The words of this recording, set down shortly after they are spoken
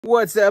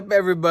What's up,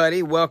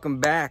 everybody? Welcome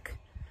back.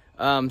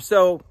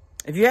 So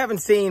if you haven't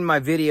seen my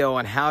video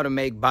on how to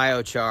make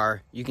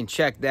biochar, you can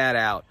check that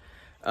out.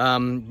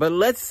 But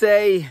let's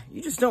say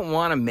you just don't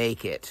want to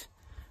make it.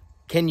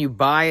 Can you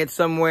buy it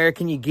somewhere?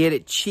 Can you get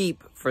it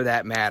cheap for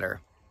that matter?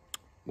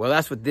 Well,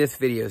 that's what this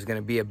video is going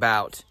to be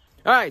about.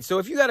 All right, so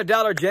if you got a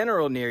Dollar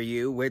General near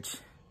you, which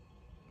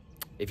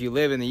if you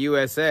live in the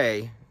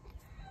USA,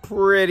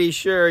 pretty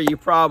sure you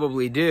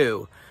probably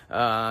do.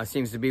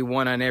 Seems to be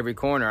one on every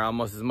corner,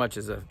 almost as much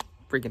as a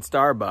freaking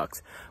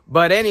Starbucks.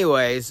 But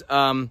anyways,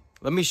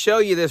 let me show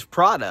you this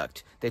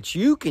product that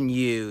you can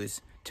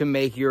use to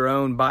make your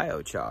own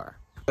biochar.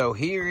 So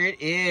here it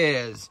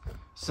is,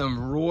 some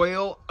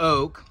Royal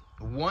Oak,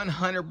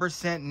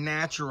 100%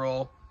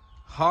 natural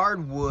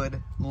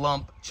hardwood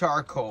lump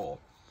charcoal.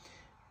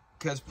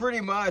 Because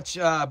pretty much,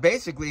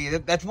 basically,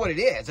 that's what it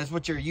is. That's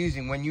what you're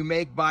using when you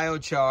make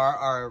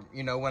biochar, or,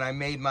 you know, when I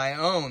made my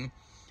own.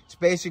 It's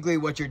basically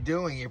what you're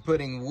doing. You're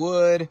putting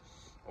wood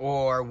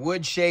or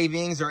wood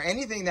shavings or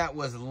anything that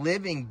was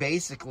living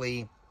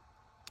basically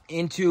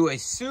into a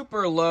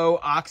super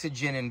low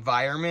oxygen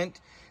environment,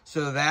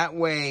 so that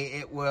way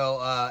it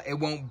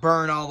won't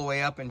burn all the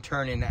way up and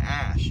turn into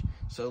ash.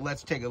 So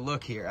let's take a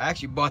look here. I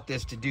actually bought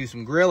this to do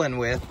some grilling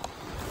with,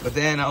 but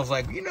then I was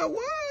like, you know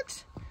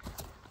what?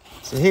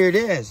 So here it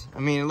is. I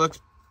mean, it looks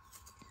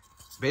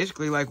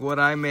basically like what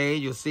I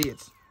made. You'll see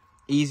it's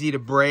easy to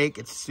break.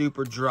 It's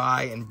super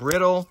dry and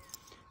brittle.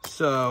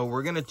 So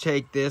we're going to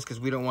take this, because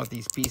we don't want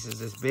these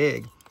pieces this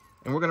big,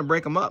 and we're going to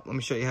break them up. Let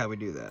me show you how we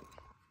do that.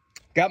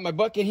 Got my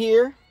bucket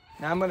here.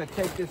 Now I'm going to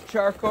take this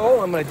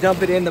charcoal. I'm going to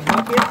dump it in the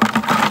bucket.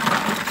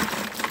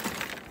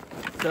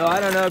 So I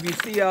don't know if you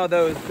see all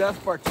those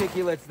dust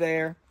particulates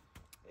there.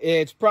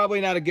 It's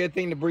probably not a good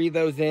thing to breathe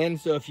those in.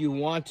 So if you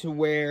want to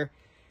wear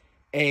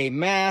a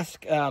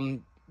mask,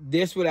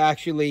 this would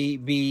actually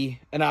be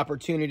an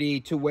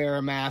opportunity to wear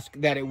a mask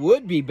that it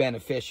would be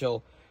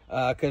beneficial,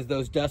 because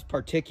those dust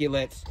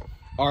particulates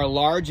are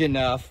large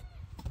enough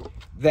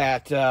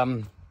that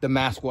the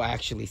mask will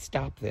actually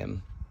stop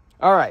them.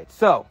 All right,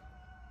 so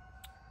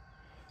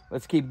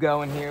let's keep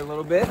going here a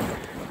little bit.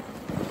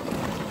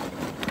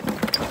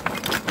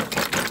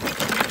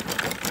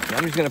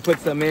 I'm just gonna put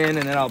some in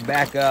and then I'll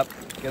back up,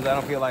 because I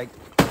don't feel like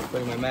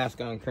putting my mask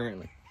on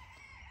currently.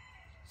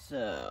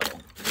 So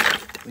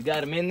we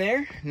got them in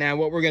there. Now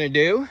what we're gonna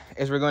do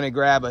is we're gonna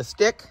grab a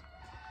stick.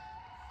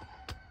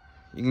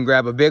 You can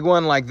grab a big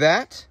one like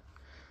that,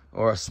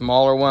 or a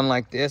smaller one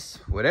like this,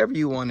 whatever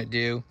you want to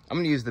do. I'm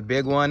gonna use the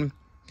big one.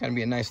 Gonna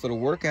be a nice little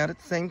workout at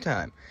the same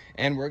time.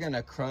 And we're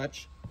gonna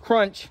crunch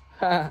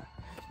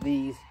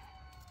these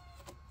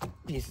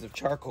pieces of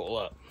charcoal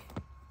up.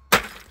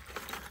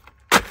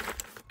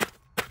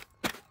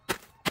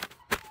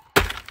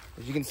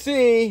 As you can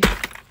see,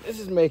 this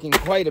is making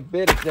quite a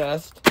bit of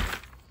dust.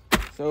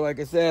 So like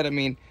I said, I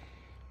mean,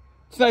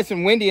 it's nice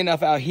and windy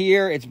enough out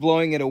here. It's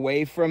blowing it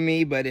away from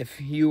me, but if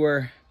you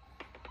were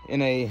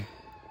in a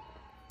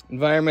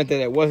environment that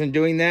it wasn't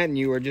doing that and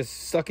you were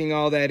just sucking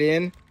all that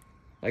in,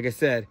 like I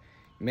said,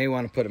 you may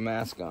want to put a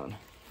mask on.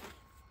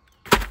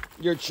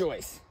 Your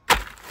choice.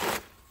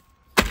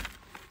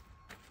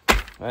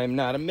 I'm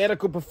not a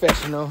medical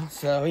professional,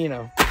 so, you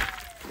know,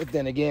 but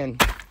then again,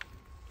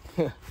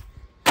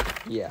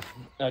 yeah,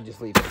 I'll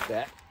just leave it at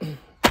that.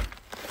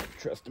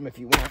 Trust them if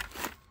you want.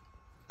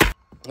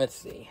 Let's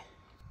see.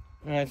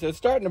 All right, so it's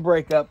starting to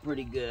break up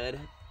pretty good.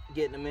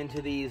 Getting them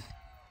into these,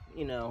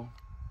 you know,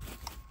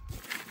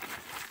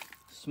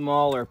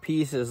 smaller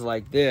pieces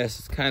like this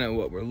is kind of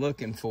what we're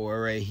looking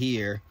for right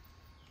here.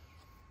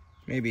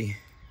 Maybe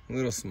a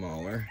little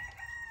smaller,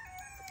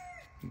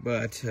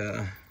 but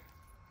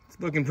it's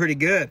looking pretty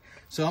good.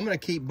 So I'm going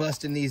to keep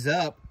busting these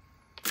up,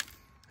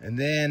 and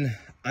then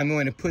I'm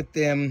going to put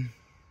them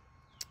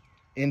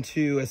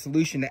into a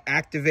solution to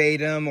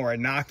activate them or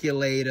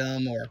inoculate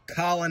them or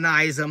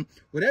colonize them,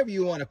 whatever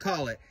you want to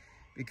call it.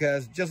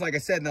 Because just like I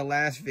said in the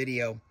last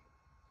video,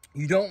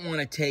 you don't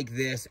want to take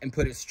this and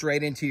put it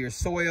straight into your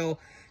soil,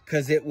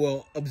 because it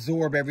will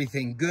absorb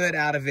everything good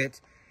out of it,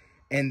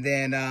 and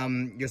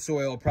then your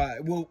soil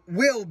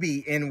will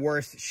be in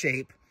worse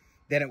shape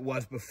than it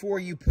was before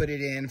you put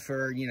it in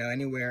for, you know,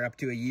 anywhere up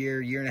to a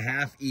year, year and a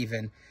half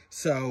even.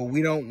 So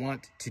we don't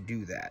want to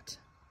do that.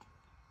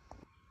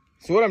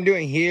 So what I'm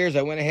doing here is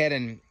I went ahead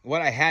and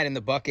what I had in the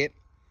bucket,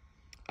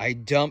 I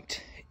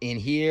dumped in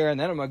here, and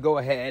then I'm gonna go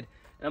ahead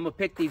and I'm gonna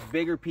pick these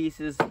bigger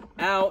pieces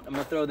out. I'm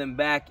gonna throw them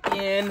back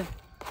in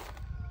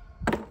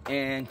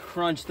and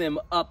crunch them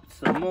up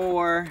some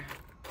more,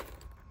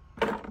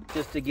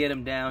 just to get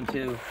them down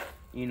to,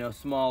 you know,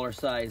 smaller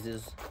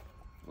sizes,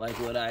 like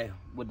what I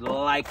would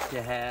like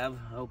to have.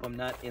 I hope I'm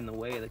not in the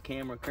way of the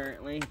camera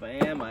currently. If I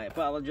am, I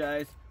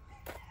apologize.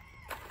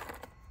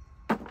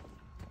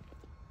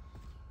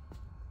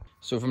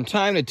 So from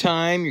time to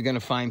time, you're gonna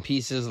find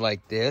pieces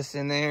like this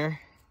in there.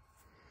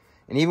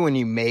 And even when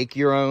you make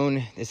your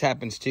own, this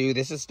happens too.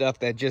 This is stuff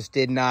that just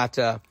didn't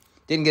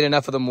get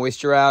enough of the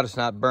moisture out. It's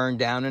not burned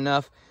down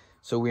enough.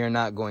 So we are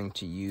not going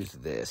to use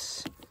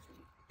this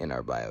in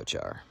our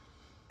biochar.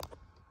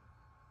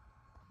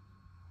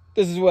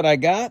 this is what I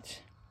got.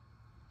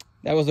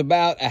 That was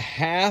about a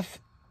half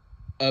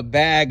a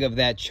bag of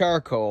that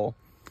charcoal.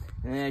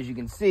 And as you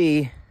can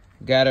see,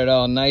 got it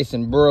all nice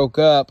and broke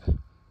up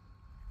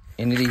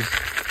into these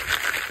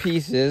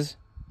pieces.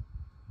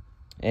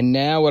 And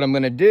now what I'm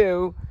going to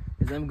do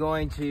is I'm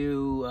going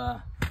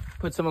to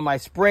put some of my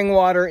spring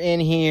water in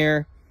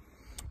here.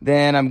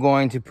 Then I'm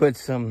going to put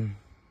some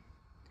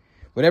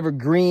whatever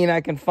green I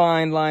can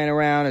find lying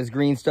around. As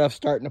green stuff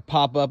starting to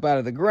pop up out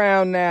of the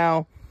ground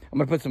now. I'm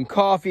going to put some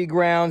coffee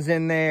grounds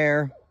in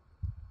there.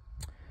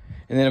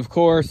 And then, of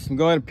course, I'm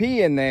going to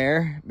pee in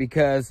there,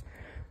 because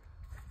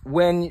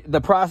when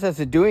the process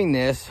of doing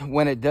this,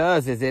 when it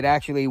does, is it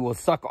actually will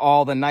suck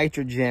all the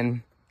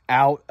nitrogen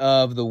out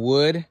of the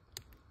wood.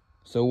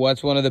 So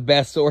what's one of the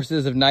best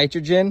sources of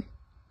nitrogen?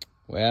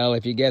 Well,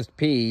 if you guessed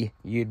pee,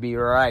 you'd be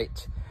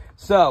right.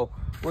 So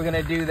we're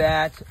going to do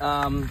that.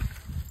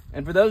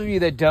 And for those of you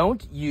that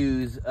don't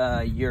use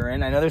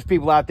urine, I know there's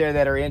people out there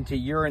that are into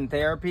urine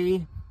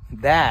therapy.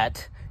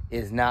 That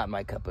is not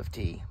my cup of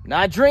tea.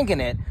 Not drinking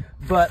it,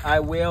 but I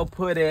will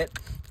put it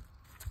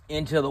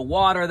into the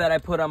water that I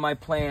put on my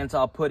plants.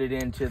 I'll put it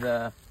into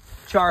the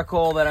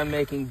charcoal that I'm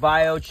making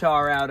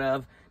biochar out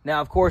of.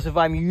 Now, of course, if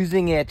I'm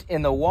using it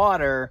in the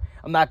water,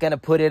 I'm not going to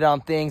put it on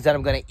things that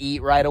I'm going to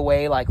eat right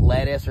away, like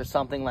lettuce or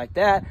something like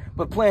that.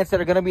 But plants that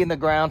are going to be in the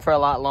ground for a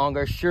lot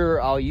longer,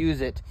 sure, I'll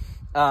use it.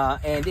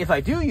 And if I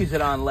do use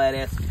it on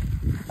lettuce,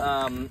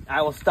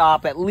 I will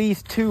stop at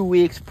least 2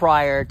 weeks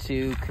prior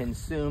to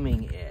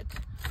consuming it.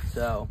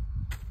 So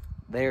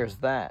there's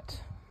that.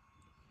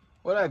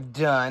 What I've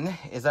done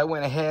is I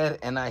went ahead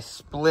and I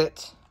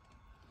split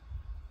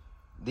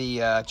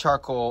the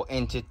charcoal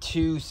into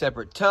 2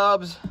 separate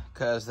tubs,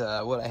 because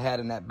what I had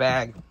in that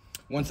bag,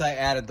 once I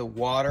added the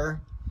water,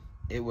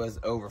 it was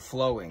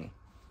overflowing.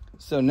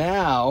 So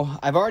now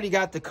I've already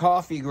got the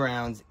coffee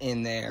grounds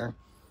in there.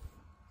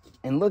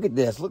 And look at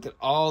this. Look at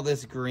all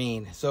this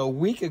green. So a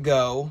week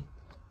ago,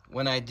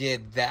 when I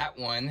did that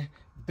one,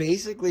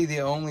 basically the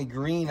only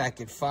green I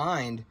could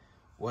find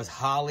was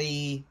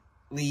holly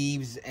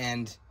leaves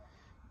and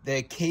the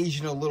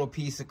occasional little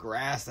piece of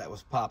grass that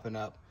was popping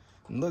up.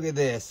 And look at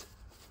this.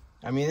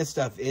 I mean, this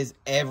stuff is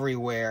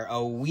everywhere.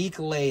 A week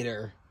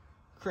later,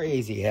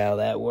 crazy how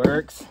that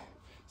works.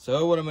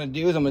 So what I'm going to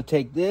do is I'm going to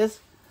take this.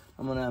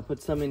 I'm going to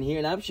put some in here.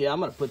 And actually, I'm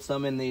going to put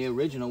some in the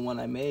original one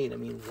I made. I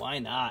mean, why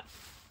not?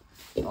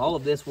 All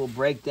of this will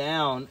break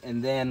down.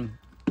 And then,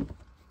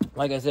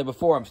 like I said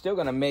before, I'm still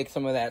going to make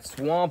some of that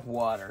swamp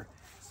water.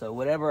 So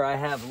whatever I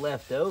have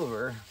left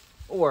over,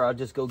 or I'll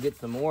just go get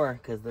some more,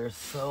 because there's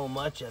so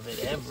much of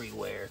it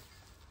everywhere.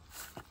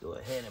 Go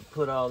ahead and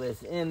put all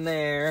this in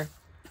there.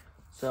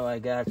 So I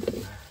got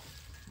some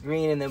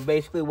green, and then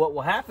basically what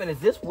will happen is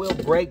this will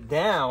break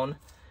down,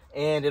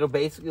 and it'll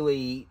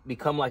basically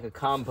become like a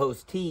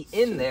compost tea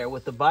in there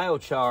with the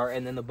biochar,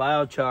 and then the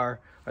biochar,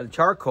 or the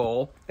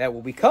charcoal that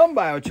will become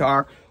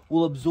biochar,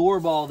 will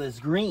absorb all this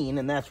green,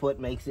 and that's what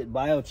makes it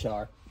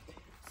biochar.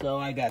 So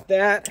I got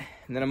that,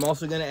 and then I'm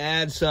also going to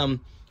add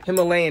some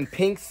Himalayan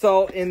pink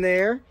salt in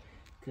there,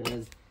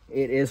 because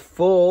it is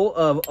full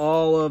of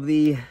all of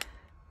the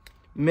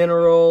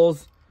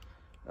minerals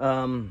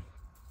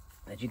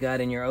that you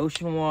got in your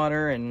ocean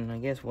water. And I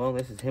guess, well,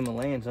 this is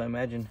Himalayan, so I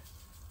imagine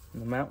in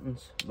the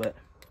mountains, but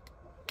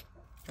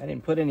I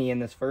didn't put any in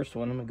this first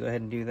one. I'm gonna go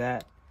ahead and do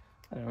that.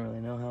 I don't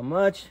really know how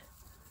much.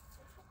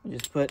 I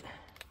just put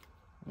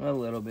a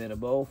little bit of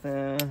both,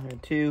 or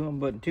 2. I'm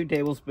putting 2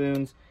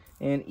 tablespoons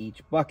in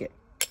each bucket.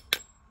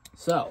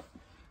 So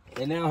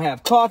they now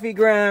have coffee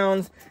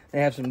grounds,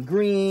 they have some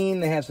green,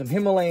 they have some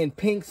Himalayan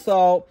pink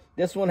salt.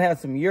 This one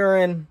has some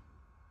urine.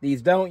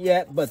 These don't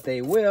yet, but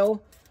they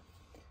will.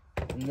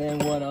 And then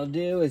what I'll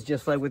do is,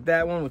 just like with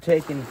that one, we'll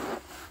take and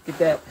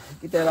get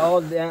that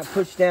all down,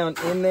 pushed down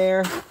in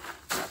there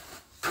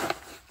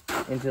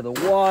into the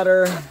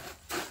water,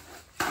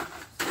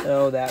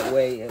 so that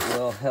way it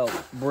will help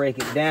break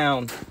it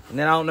down. And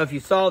then I don't know if you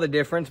saw the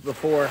difference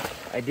before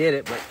I did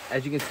it, but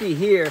as you can see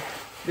here,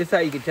 this is how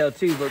you can tell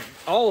too, but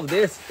all of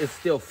this is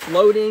still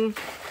floating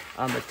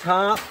on the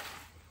top,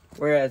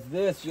 whereas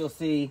this, you'll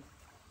see,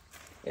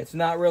 it's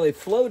not really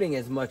floating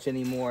as much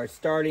anymore. It's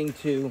starting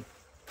to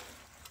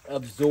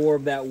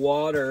absorb that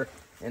water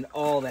and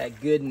all that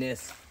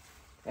goodness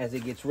as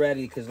it gets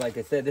ready, because like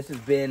I said, this has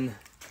been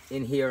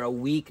in here a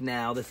week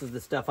now. This is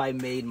the stuff I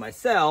made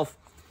myself,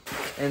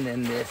 and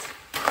then this,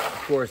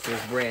 of course, is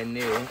brand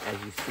new,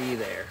 as you see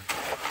there.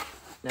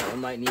 Now we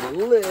might need a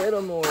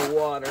little more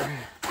water.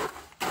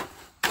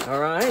 All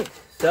right,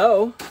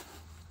 so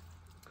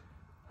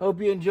hope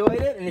you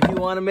enjoyed it, and if you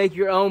want to make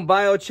your own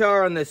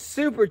biochar on the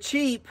super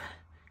cheap,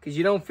 because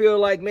you don't feel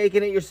like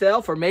making it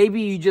yourself, or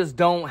maybe you just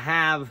don't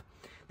have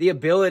the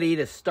ability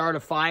to start a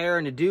fire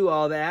and to do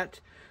all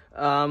that.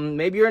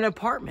 Maybe you're in an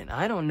apartment.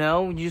 I don't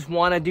know. You just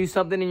want to do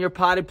something in your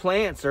potted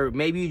plants, or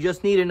maybe you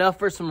just need enough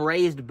for some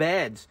raised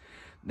beds.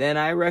 Then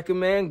I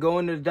recommend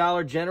going to the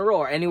Dollar General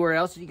or anywhere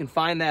else you can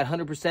find that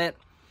 100%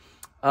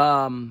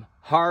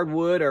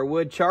 hardwood or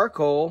wood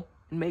charcoal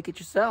and make it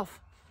yourself.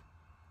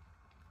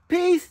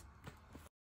 Peace.